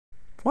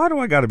Why do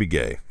I gotta be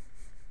gay?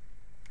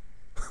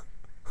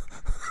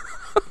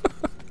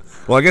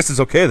 Well, I guess it's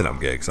okay that I'm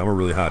gay, because I'm a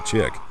really hot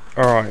chick.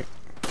 Alright,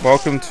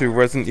 welcome to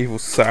Resident Evil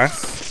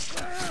SAS,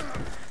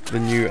 the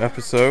new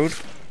episode.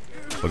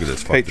 Look at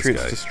this, fuck Patriot's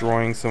this guy.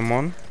 destroying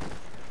someone.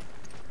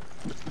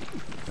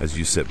 As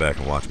you sit back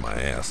and watch my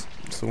ass.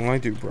 That's all I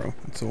do, bro.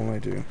 That's all I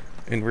do.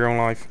 In real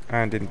life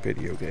and in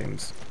video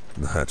games.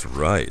 That's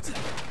right.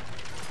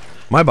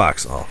 My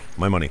box. Oh,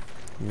 my money.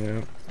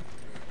 Yeah.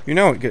 You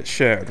know it gets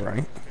shared,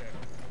 right?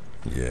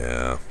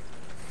 Yeah.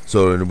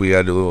 So we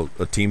had a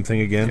team thing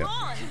again?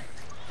 Yeah.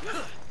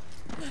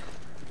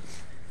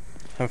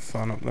 Have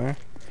fun up there.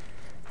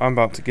 I'm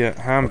about to get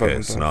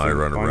hamburgers. Okay, so now I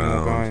run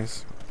around.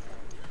 Guys.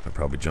 I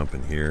probably jump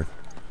in here.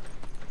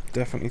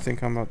 Definitely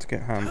think I'm about to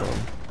get hamburgers.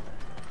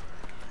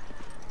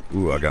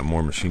 Ooh, I got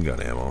more machine gun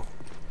ammo.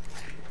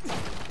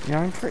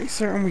 Yeah, I'm pretty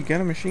certain we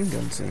get a machine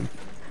gun soon.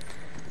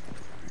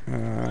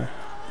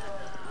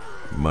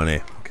 Money.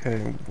 Okay,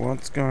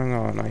 what's going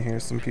on? I hear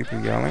some people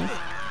yelling.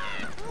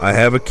 I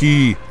have a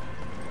key.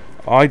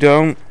 I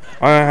don't.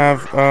 I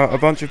have a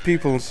bunch of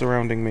people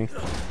surrounding me,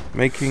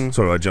 making.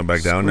 So do I jump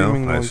back down now?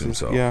 screaming I noises. assume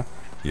so. Yeah.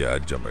 Yeah,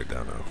 I'd jump back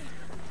down now.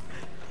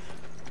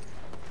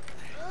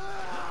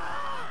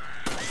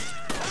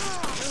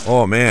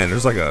 Oh man,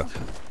 there's like a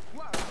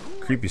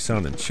creepy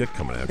sounding chick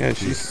coming after Yeah, you.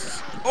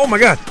 she's. Oh my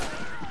god!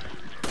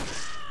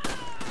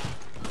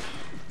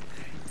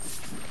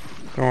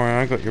 Don't worry,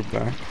 I got your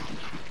back.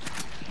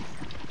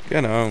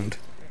 Get owned.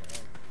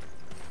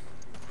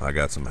 I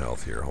got some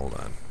health here. Hold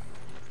on.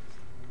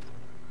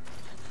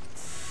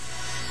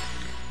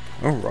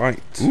 Alright.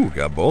 Ooh,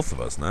 got both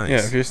of us. Nice. Yeah,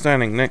 if you're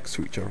standing next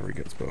to each other, it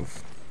gets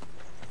both.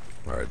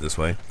 Alright, this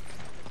way?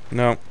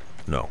 No,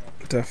 No.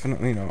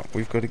 definitely not.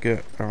 We've got to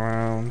get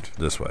around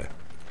This way.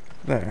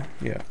 there.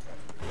 Yeah.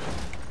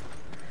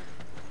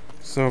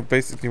 So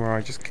basically where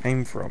I just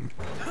came from.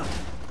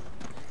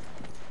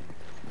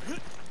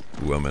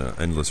 Ooh, I'm in an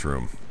endless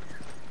room.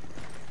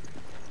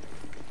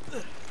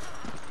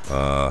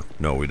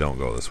 No, we don't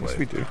go this way. Yes,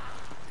 we do.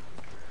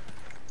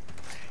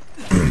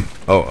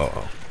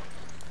 Oh.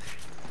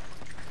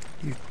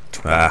 You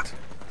twat.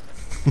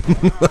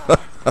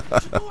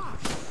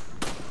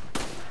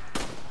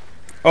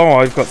 Oh,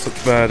 I've got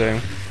such bad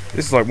aim.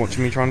 This is like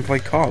watching me try and play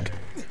COD.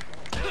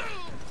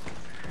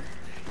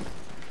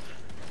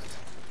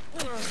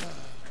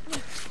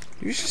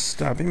 You just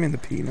stab him in the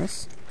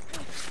penis.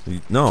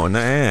 No, in the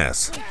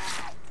ass.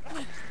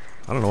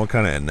 I don't know what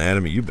kind of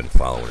anatomy you've been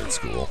following in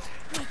school.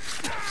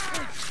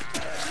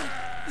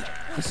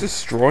 Let's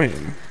destroy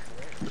him.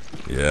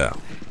 Yeah.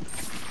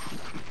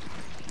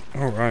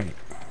 Alright.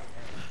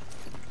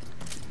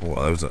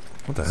 Well, that was a...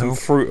 What the Some hell?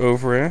 fruit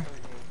over here.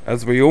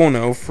 As we all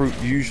know, fruit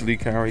usually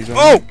carries on.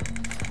 Oh!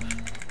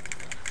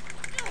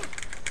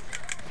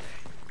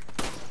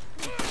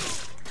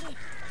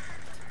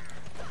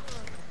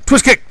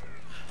 Twist kick!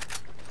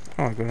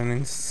 Oh, I got an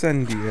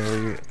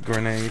incendiary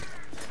grenade.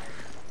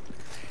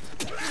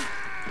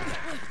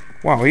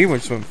 Wow, he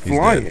just went He's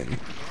flying.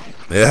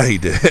 Yeah, he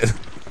did.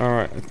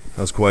 Alright, I That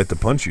was quite the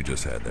punch you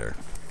just had there.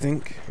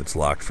 think. It's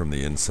locked from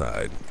the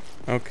inside,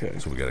 Okay.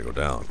 so we gotta go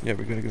down. Yeah,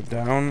 we gotta go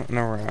down and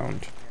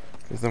around.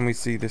 Because then we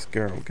see this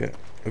girl get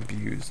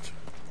abused.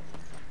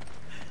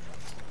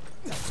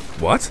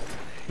 What?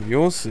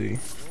 You'll see.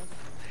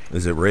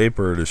 Is it rape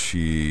or is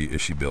she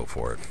built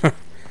for it?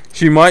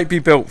 She might be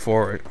built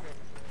for it.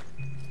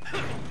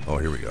 Oh,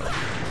 here we go.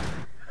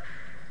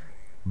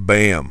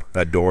 Bam!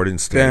 That door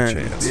didn't stand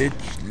a chance.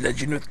 Bitch,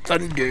 Legend of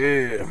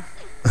Thunder.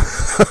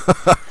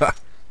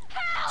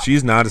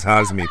 She's not as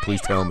hot as me,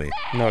 please tell me.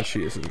 No,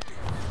 she isn't.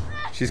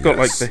 She's got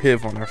like Yes. the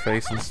HIV on her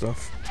face and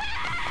stuff.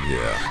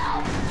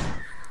 Yeah.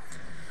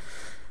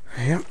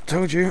 Yep,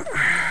 told you.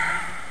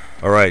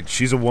 Alright,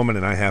 she's a woman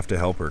and I have to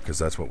help her because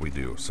that's what we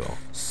do, so.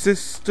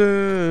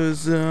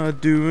 Sisters are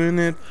doing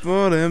it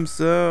for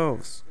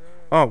themselves.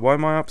 Oh, why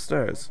am I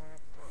upstairs?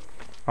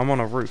 I'm on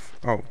a roof.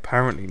 Oh,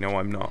 apparently no,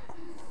 I'm not.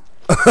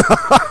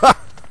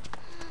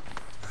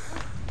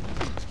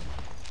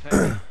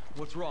 Hey,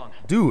 what's wrong?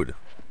 Dude,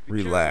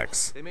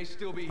 relax. They may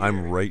still be here.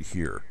 I'm right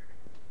here.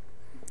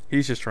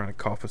 He's just trying to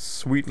cop a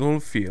sweet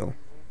little feel.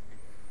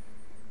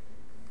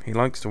 He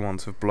likes the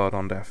ones with blood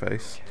on their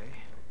face. Okay.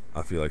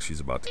 I feel like she's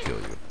about to kill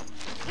you.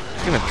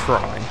 She's gonna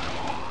try.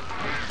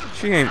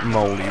 She ain't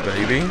moldy,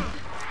 baby.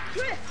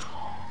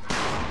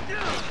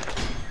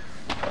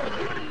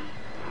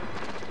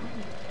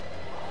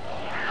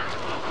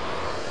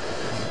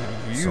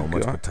 You So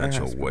much got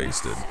potential ass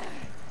wasted.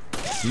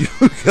 You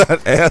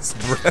got ass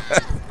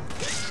breath.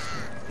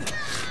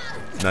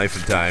 Knife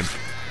in time.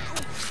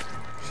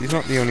 She's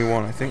not the only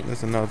one. I think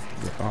there's another.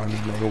 I mean,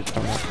 they all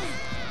come up.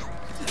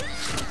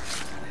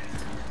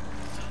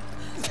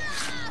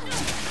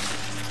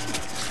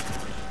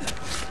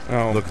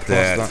 Oh, Look at plus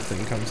that. that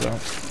thing comes out.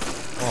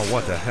 Oh,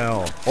 what the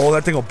hell? Oh,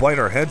 that thing will bite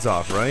our heads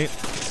off, right?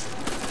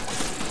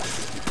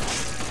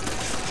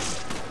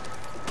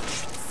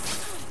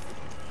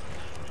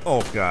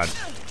 Oh, God.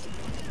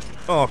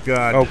 Oh,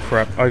 God. Oh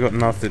crap! I got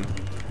nothing.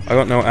 I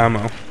got no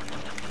ammo.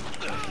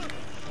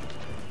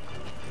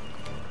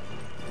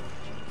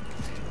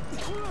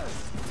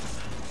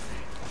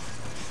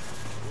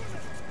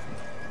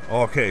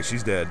 Okay,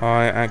 she's dead.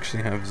 I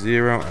actually have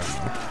 0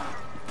 ammo.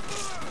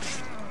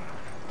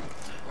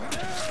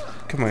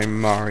 Come on,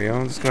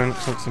 Mario. This guy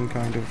looks like some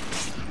kind of...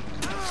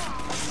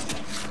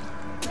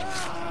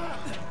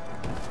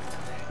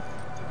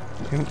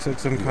 He looks like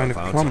some kind of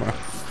plumber.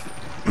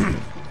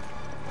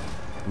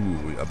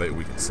 Ooh, I bet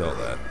we can sell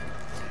that.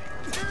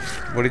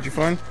 What did you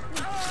find?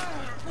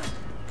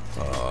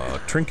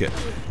 Trinket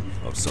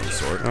of some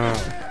sort.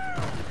 Oh.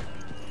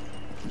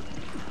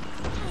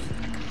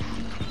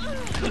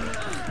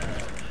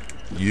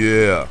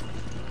 Yeah,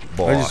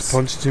 boss. I just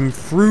punched him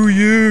through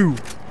you!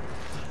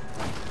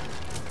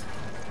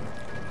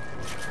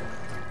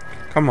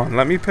 Come on,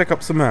 let me pick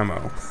up some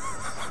ammo.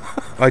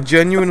 I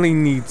genuinely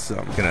need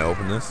some. Can I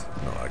open this?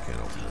 No, I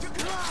can't open this.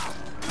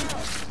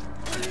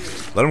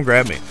 Let him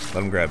grab me.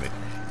 Let him grab me.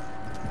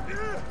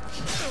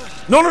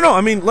 No, no, no. I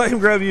mean, let him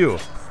grab you.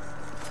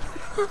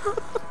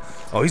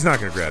 Oh, he's not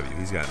going to grab you.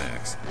 He's got an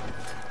axe.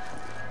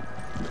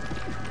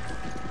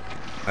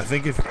 I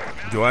think if...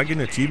 Do I get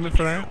an achievement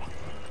for that?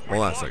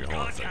 Hold on a second.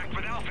 Hold on a second.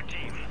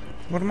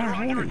 What am I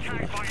holding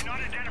for?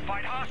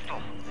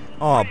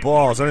 Oh,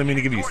 balls. I didn't mean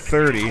to give you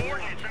 30.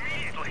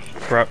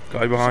 Crap,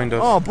 guy behind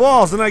us. Oh,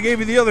 balls. And I gave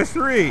you the other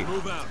 3.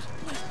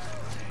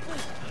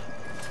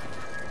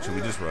 Should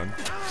we just run?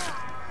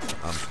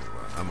 I'm just going to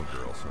run. I'm a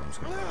girl, so I'm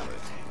just going to run away.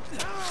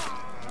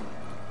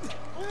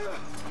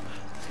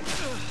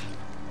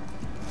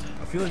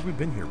 I feel like we've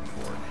been here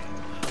before.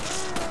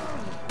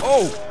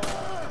 Oh!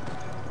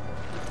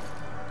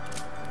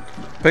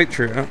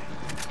 Patriot,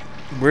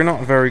 we're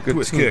not a very good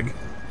Twist team. kick.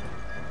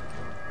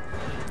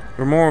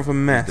 We're more of a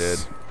mess. Dead.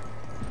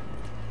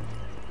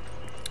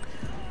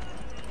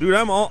 Dude,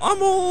 I'm all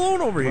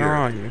alone over here. Where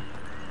are you?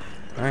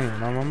 Hang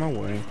on, I'm on my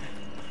way.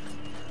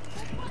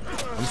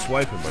 I'm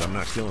swiping, but I'm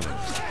not killing him.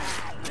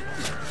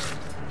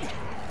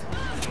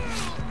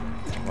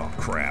 Oh,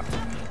 crap.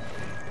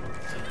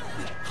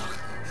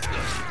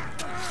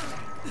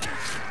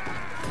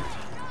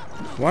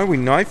 Why are we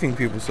knifing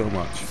people so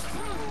much?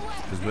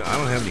 Because I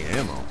don't have any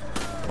ammo.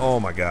 Oh,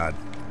 my God.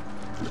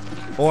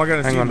 Oh, I got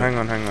a Hang on, hang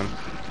on, hang on.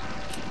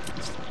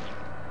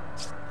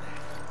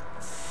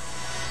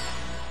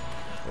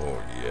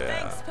 Oh,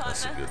 yeah. Thanks,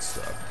 That's the partner. good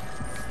stuff.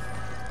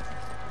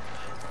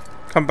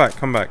 Come back,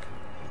 come back.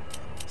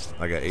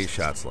 I got 8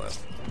 shots left.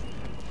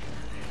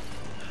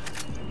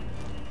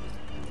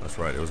 That's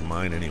right. It was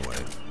mine anyway.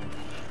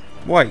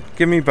 Wait,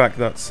 give me back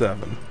that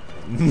 7.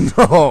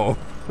 No.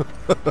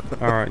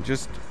 Alright,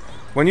 just...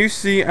 When you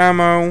see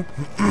ammo,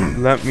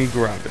 let me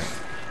grab it.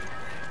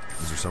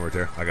 Is there some right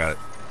there? I got it.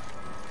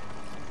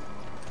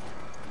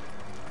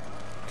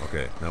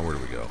 Okay, now where do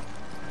we go?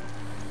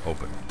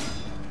 Open.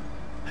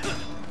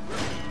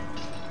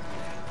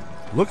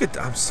 Look at...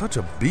 I'm such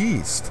a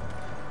beast.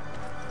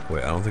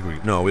 Wait, I don't think we...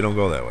 No, we don't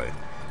go that way.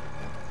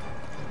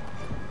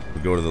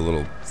 We go to the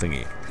little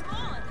thingy. Come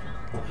on!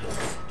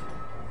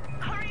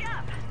 Hurry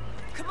up!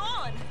 Come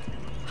on!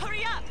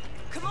 Hurry up!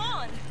 Come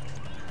on!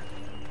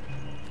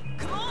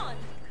 Come on!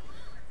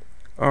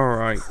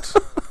 Alright.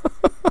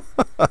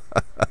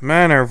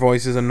 Man, our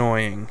voice is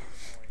annoying.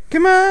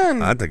 Come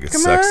on! I think it's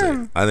come sexy.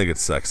 on. I think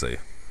it's sexy.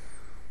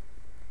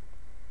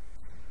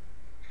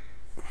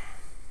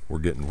 We're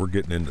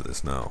getting into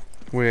this now.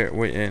 We're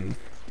in.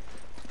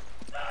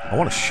 I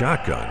want a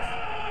shotgun.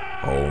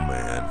 Oh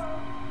man.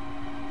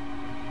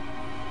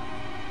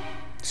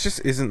 It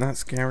just isn't that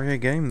scary a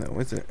game though,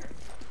 is it?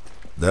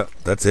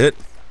 That's it?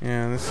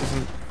 Yeah, this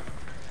isn't...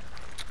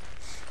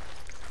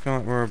 I feel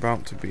like we're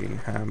about to be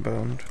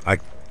ham-boned.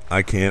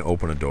 I can't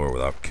open a door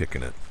without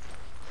kicking it.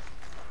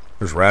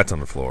 There's rats on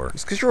the floor.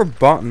 It's because you're a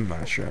button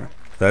masher.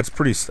 That's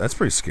pretty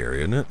scary,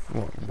 isn't it?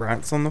 What,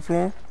 rats on the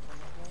floor?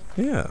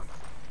 Yeah.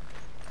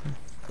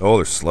 Oh,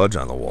 there's sludge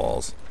on the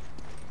walls.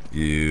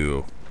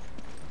 Ew.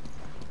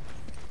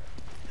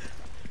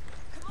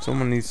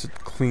 Someone needs to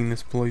clean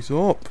this place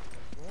up.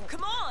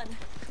 Come on!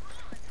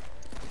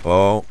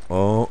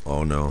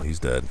 Oh no, he's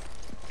dead.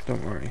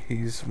 Don't worry,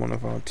 he's one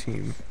of our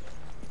team.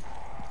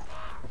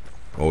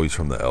 Oh, he's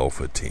from the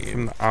Alpha From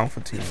team. the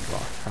Alpha team of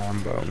our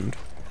ham-boned.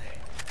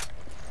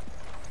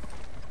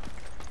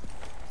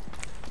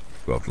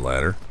 Go up the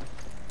ladder.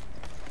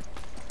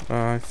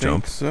 I think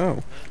Jump.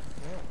 so.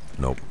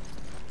 Nope.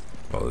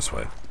 Oh, this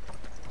way.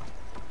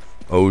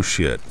 Oh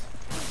shit.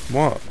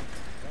 What?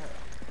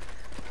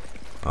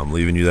 I'm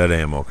leaving you that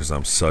ammo because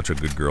I'm such a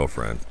good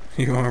girlfriend.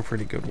 You are a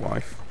pretty good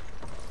wife.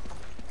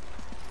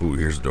 Ooh,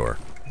 here's the door.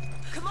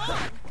 Come on!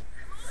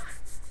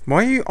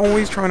 Why are you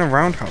always trying to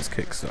roundhouse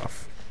kick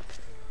stuff?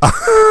 I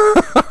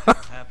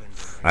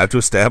have to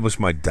establish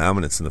my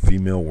dominance in the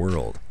female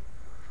world.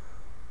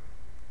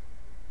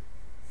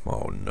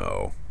 Oh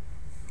no.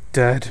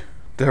 Dead.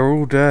 They're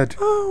all dead.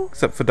 Oh.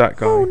 Except for that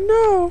guy. Oh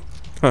no.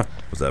 Huh.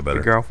 Was that The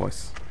better? girl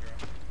voice.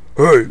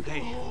 Hey.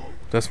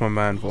 That's my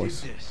man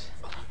voice.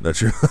 That's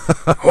your.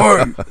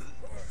 Hey!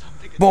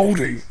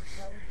 Baldy!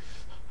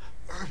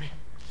 Irving.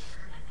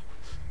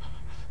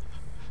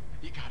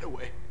 You got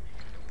away.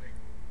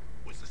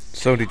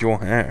 So did your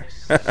hair.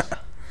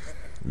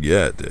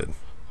 Yeah, it did.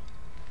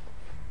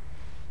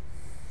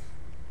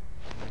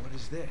 What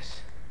is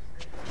this?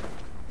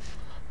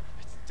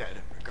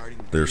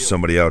 There's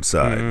somebody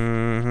outside.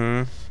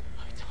 Mm-hmm.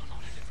 I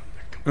downloaded it from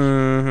their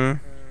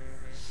computer. Mm-hmm.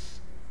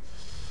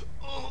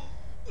 Oh,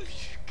 you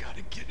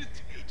gotta get it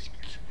to HQ.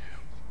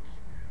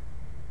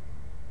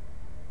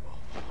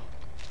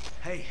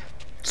 Hey,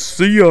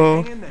 See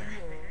ya. hang in there.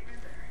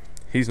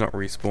 He's not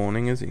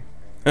respawning, is he?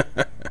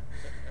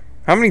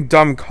 How many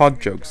dumb COD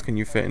jokes can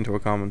you fit into a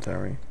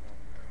commentary?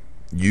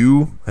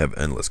 You have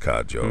endless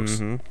COD jokes.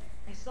 Mm-hmm.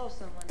 I saw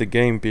someone. The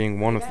game being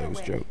one of those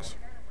jokes.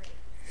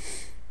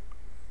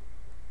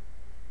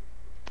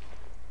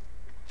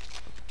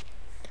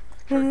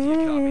 Kirk, do you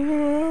copy?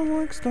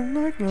 Alex don't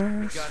like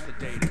this. Got the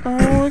data.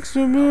 Alex the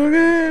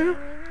boogie.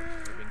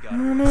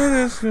 Urban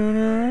got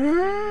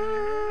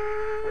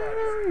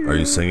it. Are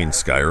you singing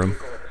Skyrim?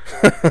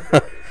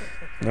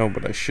 No,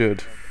 but I should.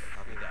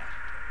 Copy that.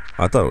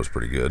 I thought it was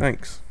pretty good.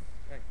 Thanks.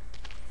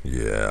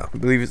 Yeah. I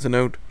believe it's an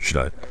old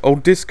Should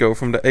disco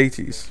from the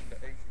 80s.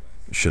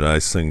 I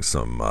sing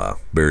some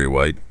Barry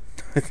White?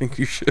 I think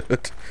you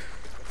should.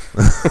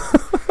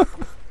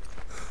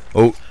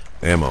 Oh,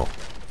 ammo.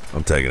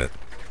 I'm taking it.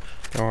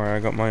 Alright, I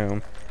got my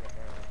own.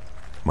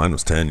 Mine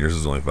was 10. Yours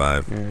was only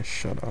 5. Yeah,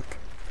 shut up.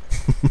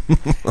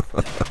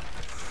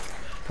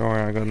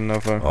 Alright, I got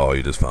another. Oh,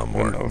 you just found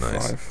more. Another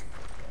Nice. 5.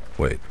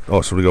 Wait.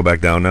 Oh, so we go back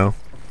down now?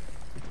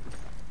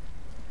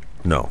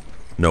 No.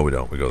 No, we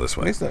don't. We go this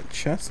way. Where's that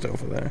chest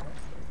over there?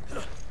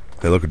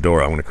 Hey, look, a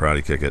door. I'm going to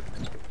karate kick it.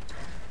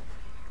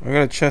 I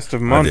got a chest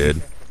of I money.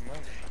 did.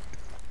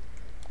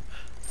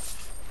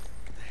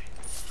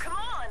 Come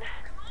on!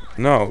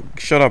 No,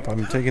 shut up.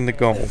 I'm taking the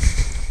gold.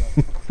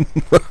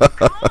 Come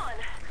on!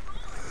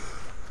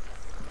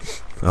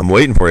 I'm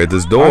waiting for you at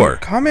this door. I'm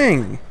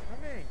coming.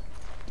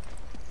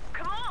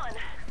 Come on!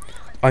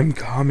 I'm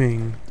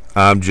coming.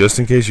 Just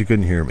in case you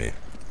couldn't hear me.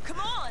 Come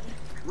on!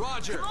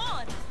 Roger. Come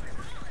on!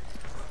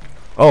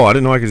 Oh, I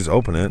didn't know I could just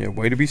open it. Yeah,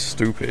 way to be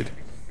stupid.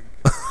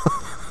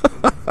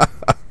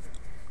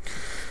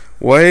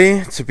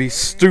 Way to be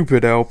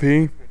stupid,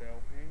 LP.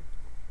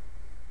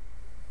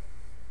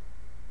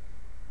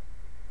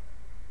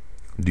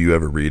 Do you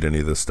ever read any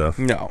of this stuff?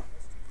 No.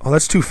 Oh,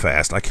 that's too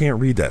fast. I can't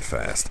read that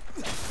fast.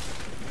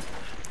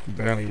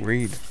 Barely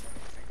read.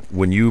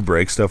 When you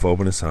break stuff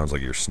open, it sounds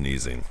like you're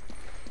sneezing.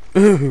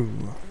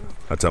 Ooh.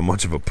 That's how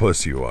much of a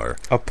puss you are.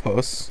 A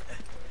puss.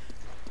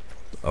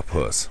 A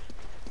puss.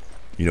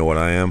 You know what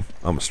I am?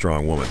 I'm a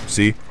strong woman.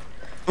 See?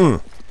 You're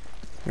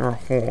a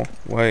whore.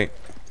 Wait.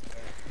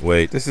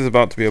 Wait. This is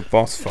about to be a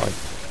boss fight.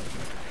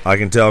 I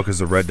can tell because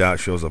the red dot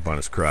shows up on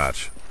his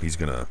crotch. He's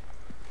gonna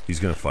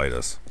fight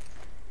us.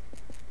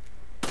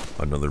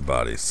 Another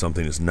body.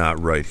 Something is not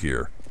right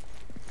here.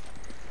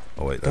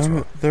 Oh wait, that's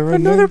wrong.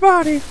 Another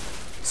body.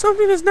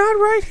 Something is not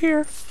right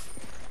here.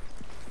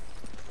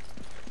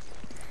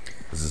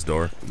 Is this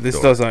door? This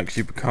Door. does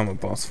actually become a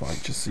boss fight,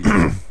 just so you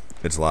know.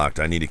 It's locked.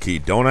 I need a key.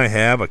 Don't I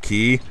have a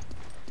key?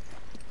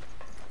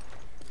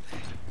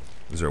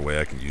 Is there a way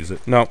I can use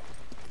it? No.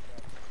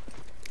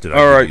 Did I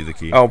give Alright, you the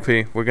key?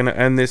 LP, we're gonna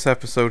end this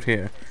episode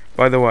here.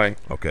 By the way,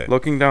 Okay.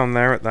 looking down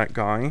there at that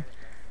guy,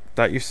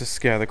 that used to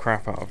scare the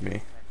crap out of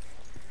me.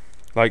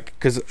 Like,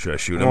 cause... Should I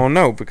shoot him? Well,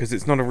 no, because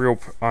it's not a real...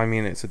 I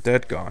mean, it's a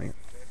dead guy.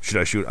 Should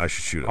I shoot? I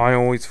should shoot him. I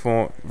always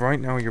thought... Right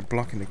now, you're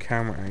blocking the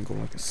camera angle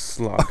like a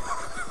slug.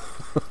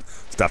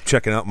 Stop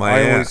checking out my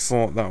I always ass.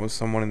 thought that was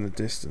someone in the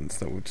distance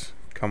that would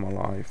come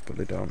alive, but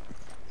they don't.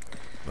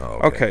 Oh,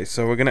 Okay,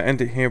 so we're gonna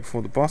end it here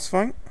before the boss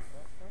fight.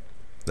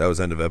 That was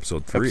end of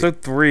episode 3.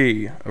 Episode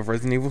 3 of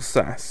Resident Evil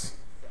SAS.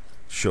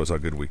 Shows how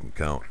good we can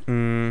count.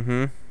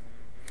 Mm-hmm.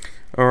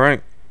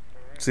 Alright.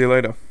 See you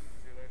later.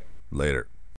 Later.